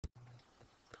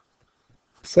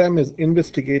Sam is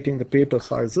investigating the paper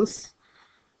sizes.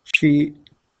 She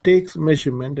takes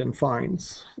measurement and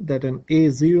finds that an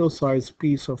A0 size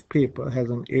piece of paper has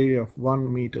an area of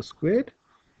 1 meter squared.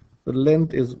 The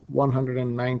length is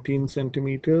 119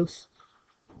 centimeters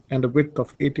and a width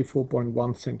of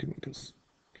 84.1 centimeters.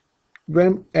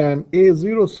 When an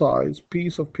A0 size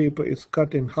piece of paper is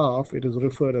cut in half, it is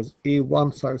referred as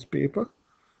A1 size paper,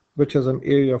 which has an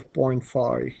area of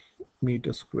 0.5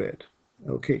 meters squared.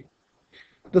 Okay,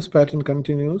 this pattern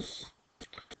continues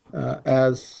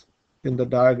as in the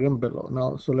diagram below.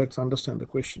 Now, so let's understand the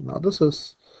question. Now, this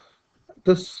is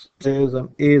an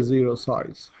A0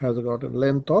 size, has got a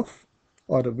length of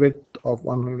or a width of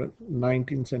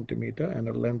 119 centimeter and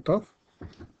a length of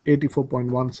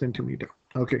 84.1 centimeter.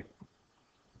 Okay,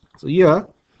 so here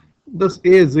this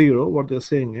A0, what they're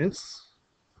saying is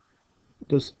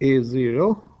this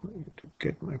A0, I need to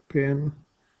get my pen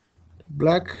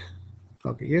black.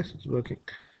 Okay, yes, it's working.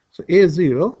 So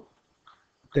A0,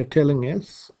 they're telling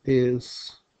us,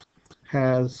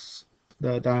 has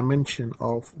the dimension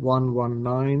of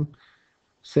 119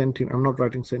 centimeter. I'm not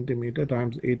writing centimeter,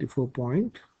 times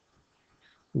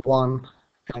 84.1,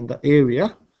 and the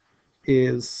area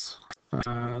is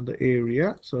the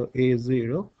area. So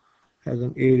A0 has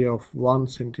an area of 1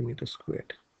 centimeter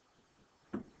squared.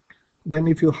 Then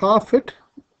if you half it,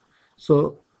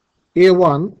 so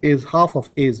A1 is half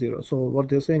of A0. So what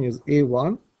they're saying is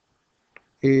A1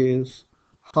 is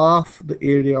half the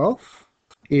area of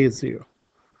A0.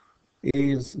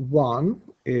 A1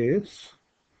 is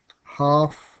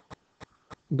half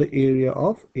the area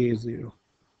of A0.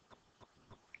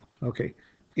 Okay,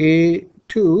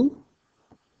 A2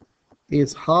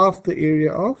 is half the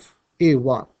area of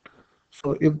A1.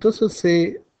 So if this is,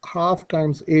 say, half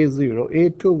times A0,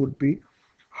 A2 would be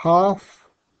half,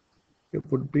 it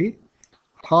would be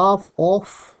half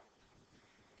of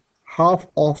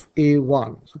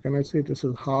A1. So can I say this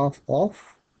is half of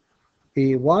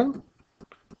A1?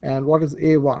 And what is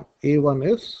A1? A1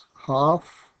 is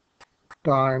half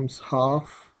times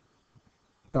half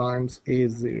times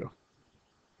A0.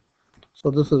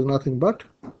 So this is nothing but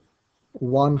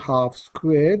 1/2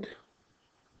 squared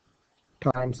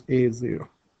times A0.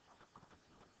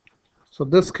 So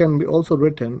this can be also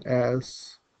written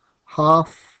as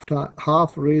half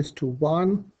raised to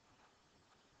 1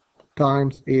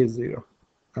 times A0.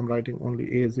 I'm writing only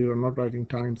A0, I'm not writing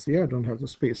times here, I don't have the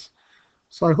space.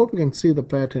 So I hope you can see the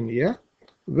pattern here.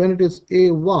 When it is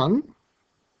A1,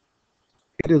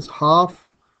 it is half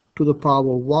to the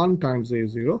power 1 times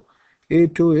A0.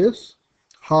 A2 is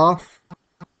half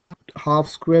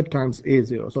squared times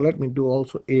A0. So let me do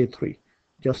also A3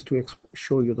 just to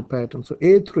show you the pattern. So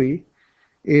A3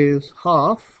 is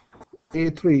half,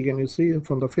 A3, can you see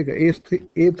from the figure,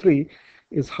 A3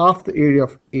 is half the area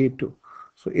of A2.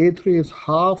 So A3 is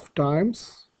half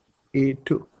times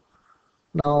A2.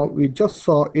 Now we just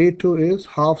saw A2 is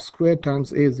half squared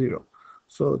times A0.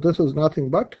 So this is nothing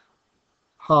but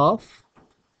half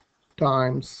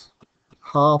times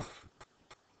half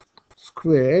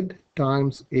squared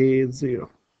times A0,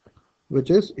 which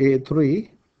is A3.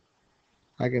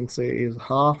 I can say is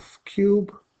half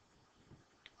cube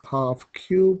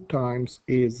times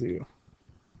A0.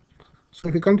 So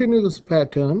if you continue this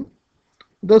pattern,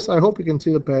 this, I hope you can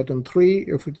see the pattern. 3,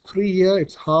 if it's 3 here,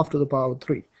 it's half to the power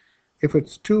 3. If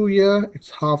it's 2 here, it's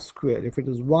half squared. If it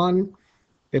is 1,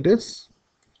 it is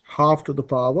half to the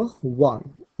power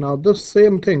 1. Now this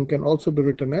same thing can also be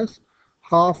written as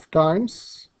half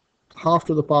times half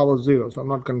to the power 0. So I'm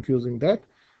not confusing that.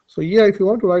 So here, if you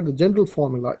want to write the general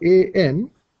formula,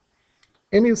 AN,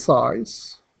 any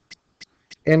size,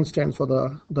 N stands for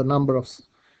the number of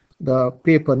the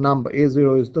paper number.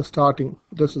 A0 is the starting,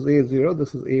 this is A0,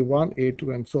 this is A1,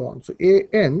 A2, and so on. So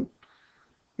AN,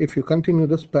 if you continue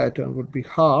this pattern, would be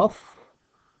half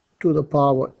to the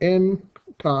power N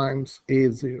times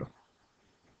A0.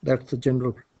 That's the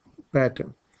general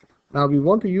pattern. Now we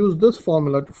want to use this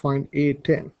formula to find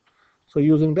A10. So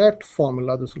using that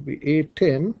formula, this will be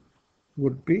A10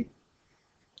 would be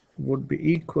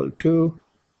equal to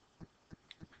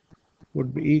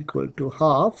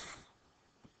half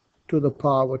to the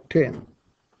power 10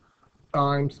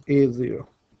 times A0,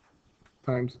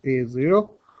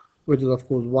 which is of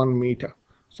course 1 meter.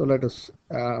 So let us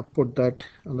put that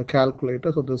on the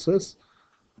calculator. So this is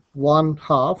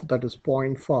 1/2, that is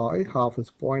 0.5, half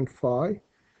is 0.5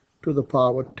 to the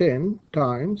power 10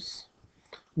 times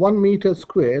 1 meter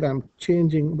squared. I'm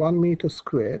changing 1 meter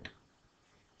squared,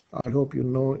 I hope you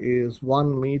know, is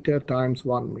 1 meter times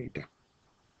 1 meter.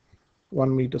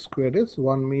 1 meter squared is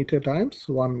 1 meter times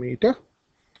 1 meter,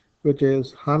 which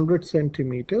is 100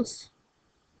 centimeters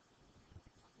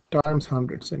times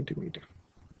 100 centimeter.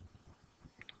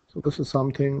 So this is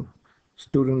something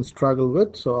students struggle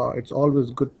with, so it's always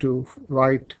good to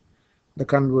write the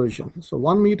conversion. So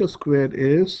 1 meter squared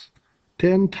is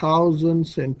 10,000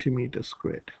 centimeters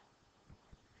squared.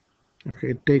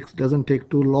 Okay, it doesn't take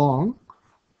too long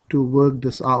to work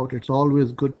this out. It's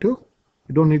always good to,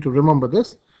 you don't need to remember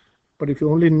this, but if you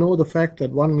only know the fact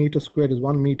that 1 meter squared is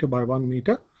 1 meter by 1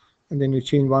 meter, and then you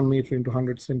change 1 meter into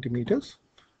 100 centimeters,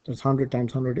 that's 100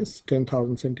 times 100 is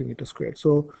 10,000 centimeters squared.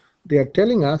 So they are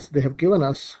telling us, they have given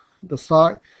us the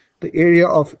size, the area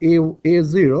of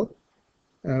A0,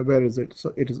 where is it?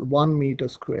 So it is 1 meter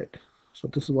squared. So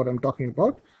this is what I'm talking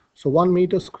about. So 1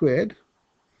 meter squared,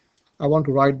 I want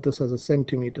to write this as a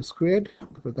centimeter squared,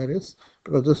 because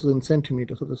this is in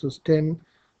centimeters, so this is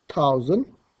 10,000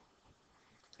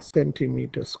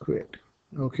 centimeters squared.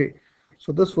 Okay,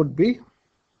 so this will be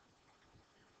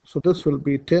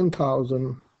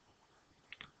 10,000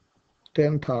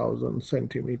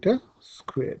 centimeter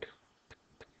squared.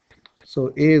 So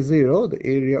A0, the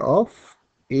area of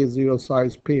A0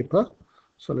 size paper.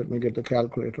 So let me get the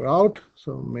calculator out.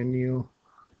 So menu,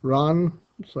 run,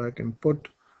 so I can put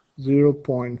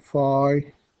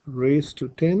 0.5 raised to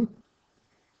 10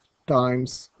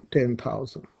 times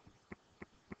 10,000.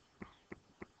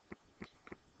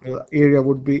 The area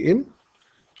would be in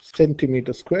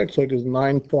centimeter squared, so it is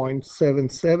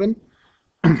 9.77.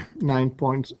 9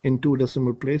 points in 2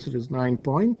 decimal place, it is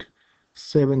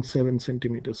 9.77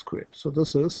 centimeters squared. So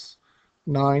this is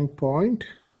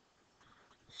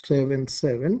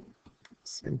 9.77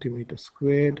 centimeters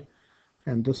squared,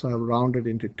 and this I have rounded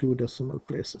into 2 decimal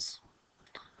places.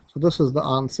 So this is the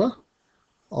answer,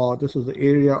 or this is the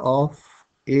area of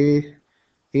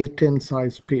A10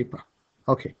 size paper.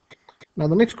 Okay, now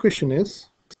the next question is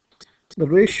the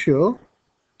ratio.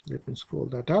 Let me scroll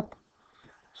that up.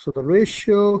 So the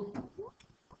ratio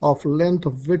of length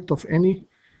of width of any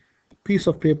piece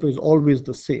of paper is always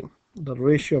the same. The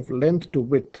ratio of length to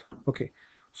width. Okay,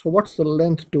 so what's the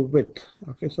length to width?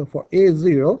 Okay, so for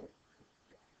A0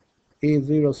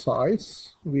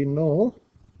 size, we know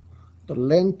the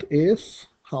length is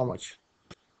how much?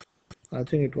 I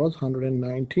think it was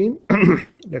 119.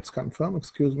 Let's confirm,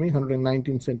 excuse me,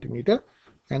 119 centimeter,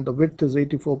 and the width is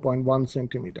 84.1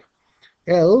 centimeter.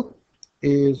 L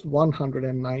is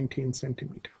 119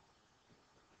 centimeter,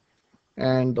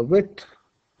 and the width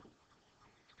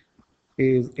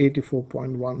is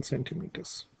 84.1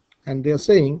 centimeters. And they are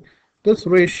saying this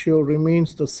ratio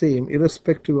remains the same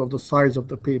irrespective of the size of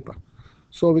the paper.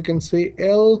 So we can say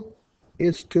L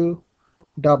is to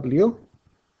W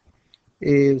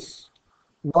is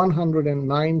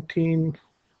 119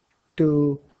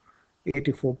 to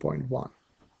 84.1.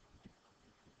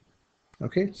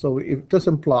 Okay, so if this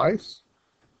implies,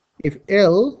 if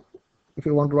L, if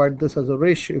you want to write this as a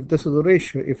ratio, if this is a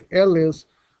ratio, if L is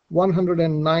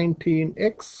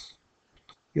 119x,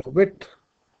 your width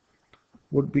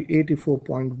would be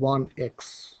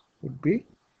 84.1x, would be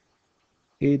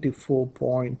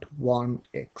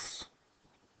 84.1x,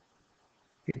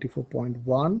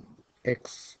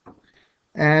 84.1x,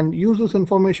 and use this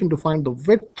information to find the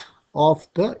width of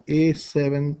the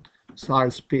A7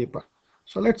 size paper.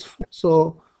 So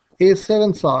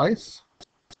A7 size,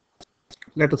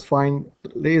 let us find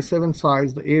the A7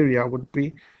 size. The area would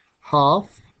be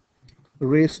half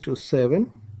raised to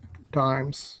 7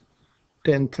 times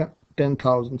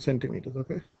 10,000 centimeters.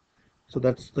 Okay, so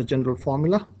that's the general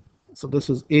formula. So this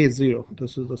is A0,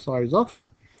 this is the size of,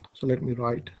 so let me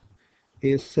write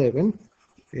A7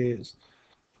 is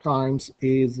times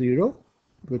A0,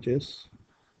 which is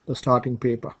the starting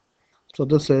paper. So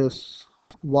this is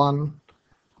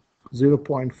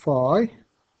 0.5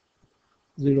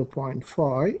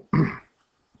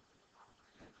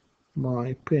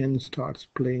 my pen starts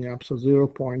playing up. So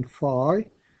 0.5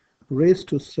 raised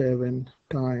to 7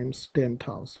 times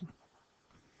 10,000.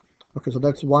 Okay, so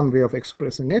that's one way of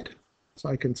expressing it. So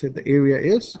I can say the area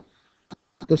is,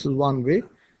 this is one way.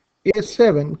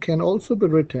 A7 can also be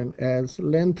written as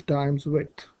length times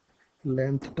width,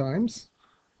 length times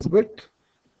width,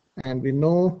 and we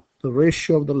know the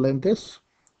ratio of the length is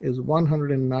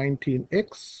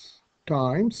 119x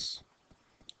times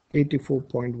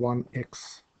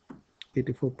 84.1x,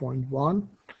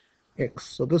 84.1x.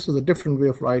 So this is a different way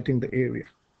of writing the area.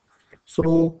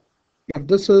 So if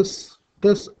this is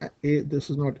this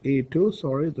is not A2,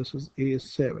 sorry, this is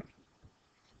A7.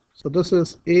 So this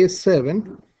is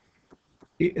A7,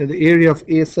 the area of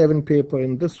A7 paper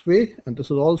in this way, and this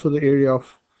is also the area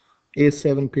of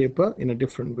A7 paper in a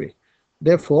different way.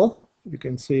 Therefore, you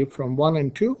can say from 1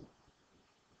 and 2,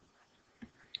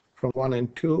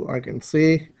 I can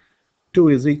say 2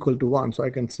 is equal to 1. So I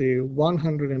can say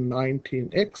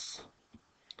 119x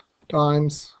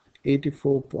times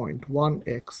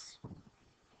 84.1x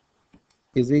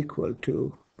is equal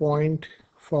to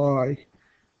 0.5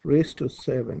 raised to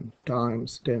 7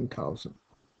 times 10,000.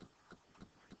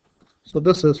 So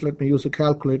this is, let me use a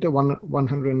calculator,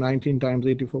 119 times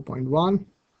 84.1.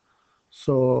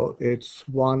 So it's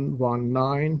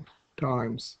 119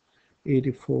 times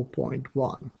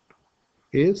 84.1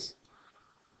 is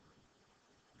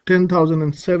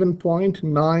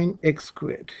 10,007.9x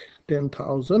squared.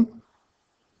 10,000,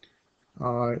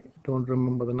 I don't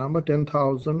remember the number,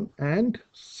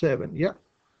 10,007. Yeah,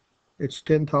 it's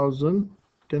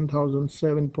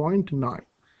 10,007.9.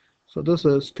 So this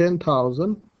is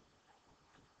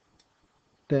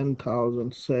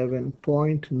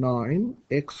 10,007.9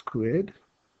 x squared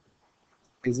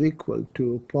is equal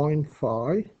to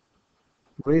 0.5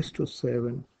 raised to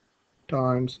 7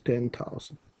 times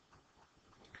 10,000.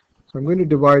 So I'm going to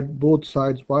divide both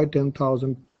sides by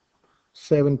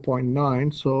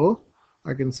 10,007.9. So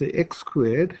I can say x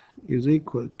squared is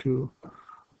equal to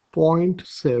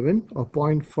 0.7 or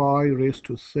 0.5 raised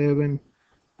to 7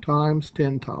 times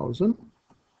 10,000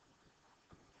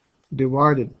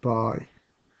 divided by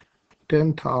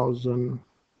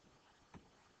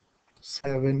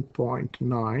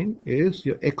 10,007.9 is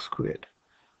your x squared.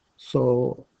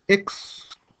 So x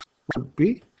would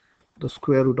be the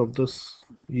square root of this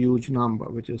huge number,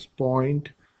 which is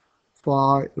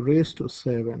 0.5 raised to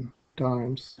 7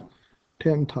 times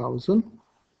 10,000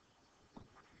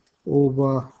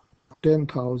 over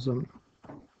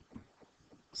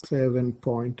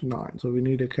 10,007.9. So we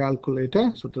need a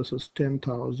calculator. So this is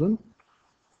 10,000.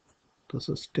 This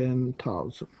is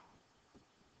 10,000.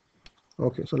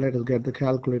 Okay, so let us get the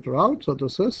calculator out. So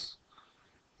this is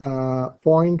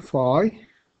 0.5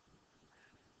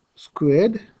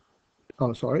 squared.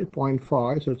 Oh, sorry,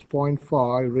 0.5. So it's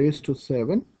 0.5 raised to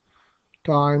 7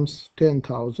 times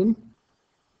 10,000.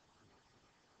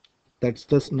 That's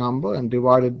this number, and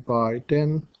divided by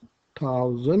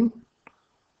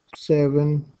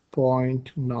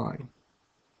 10,007.9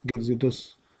 gives you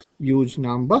this huge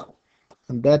number,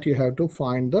 and that you have to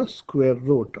find the square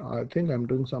root. I think I'm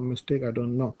doing some mistake, I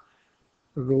don't know.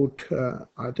 Root,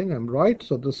 I think I'm right.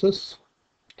 So this is,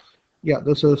 yeah,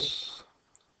 this is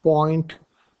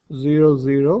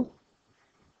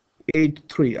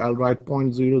 0.0083. I'll write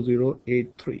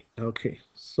 0.0083. Okay,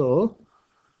 so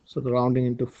the rounding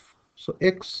into, so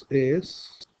x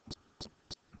is,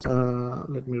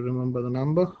 let me remember the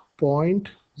number,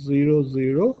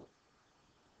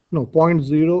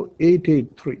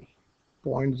 0.0883.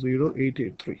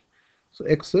 0.0883. So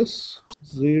x is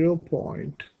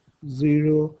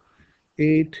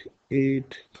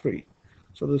 0.0883.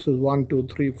 So this is 1, 2,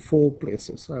 3, 4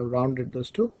 places. I've rounded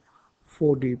this to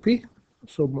 4 dp.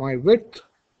 So my width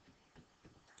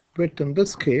in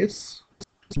this case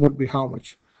would be how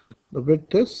much? The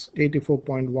width is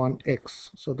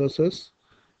 84.1x. So this is,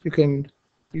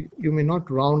 you may not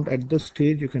round at this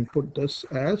stage. You can put this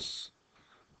as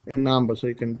a number, so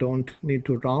you don't need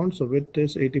to round. So width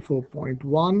is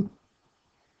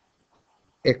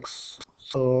 84.1x.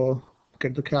 So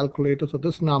get the calculator. So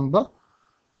this number,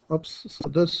 so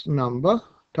this number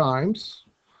times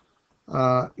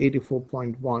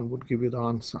 84.1 would give you the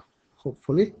answer,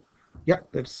 hopefully. Yeah,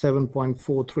 that's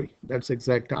 7.43. That's the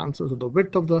exact answer. So the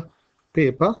width of the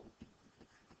paper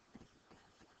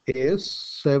is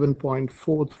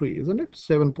 7.43, isn't it?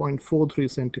 7.43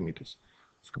 centimeters.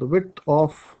 So the width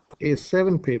of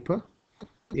A7 paper,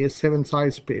 A7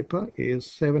 size paper, is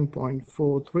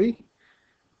 7.43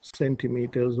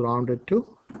 centimeters rounded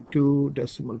to 2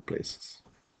 decimal places.